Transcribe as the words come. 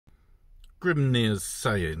Grimnir's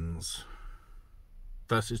Sayings,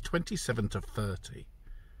 verses 27 to 30,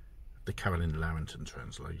 the Carolyne Larrington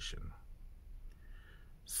translation.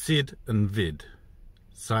 Sid and Vid,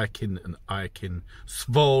 Sykin and Ikin,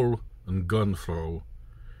 Svol and Gunfro,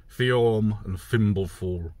 Fiorm and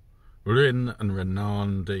Fimbleful, Rin and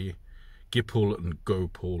Renandi, Gipul and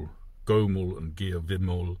Gopul, Gomul and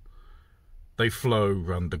Gearvimul, they flow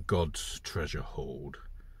round the god's treasure hold.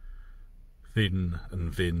 Vin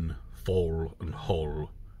and Vin, Fol and Hol,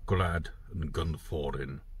 Glad and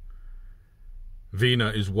Gunforin. Vina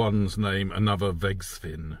is one's name, another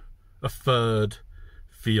Vegsvin, a third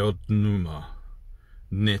Fiodnuma,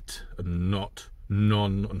 Nit and Not,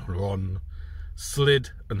 Non and Ron, Slid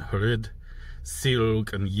and Hrid,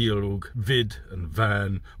 Silg and Yilg, Vid and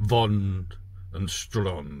Van, Vond and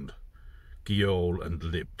Strond, Giol and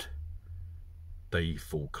Lipt. They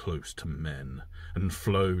fall close to men and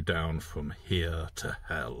flow down from here to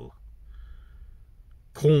hell.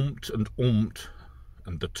 Cormt and Umt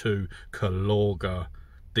and the two Kalorga,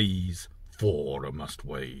 these four must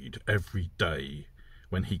wade every day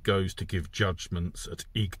when he goes to give judgments at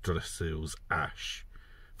Yggdrasil's ash,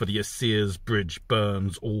 for the Aesir's bridge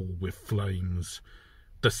burns all with flames,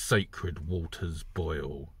 the sacred waters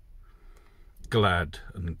boil. Glad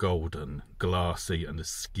and golden, glassy and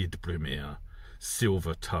Skidbrimir,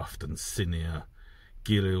 silver tuft and Sinear,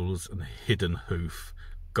 Gills and hidden hoof,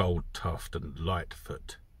 gold tuft and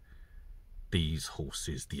lightfoot. These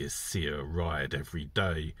horses the Aesir ride every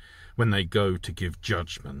day when they go to give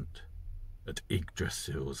judgment at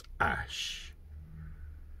Yggdrasil's ash.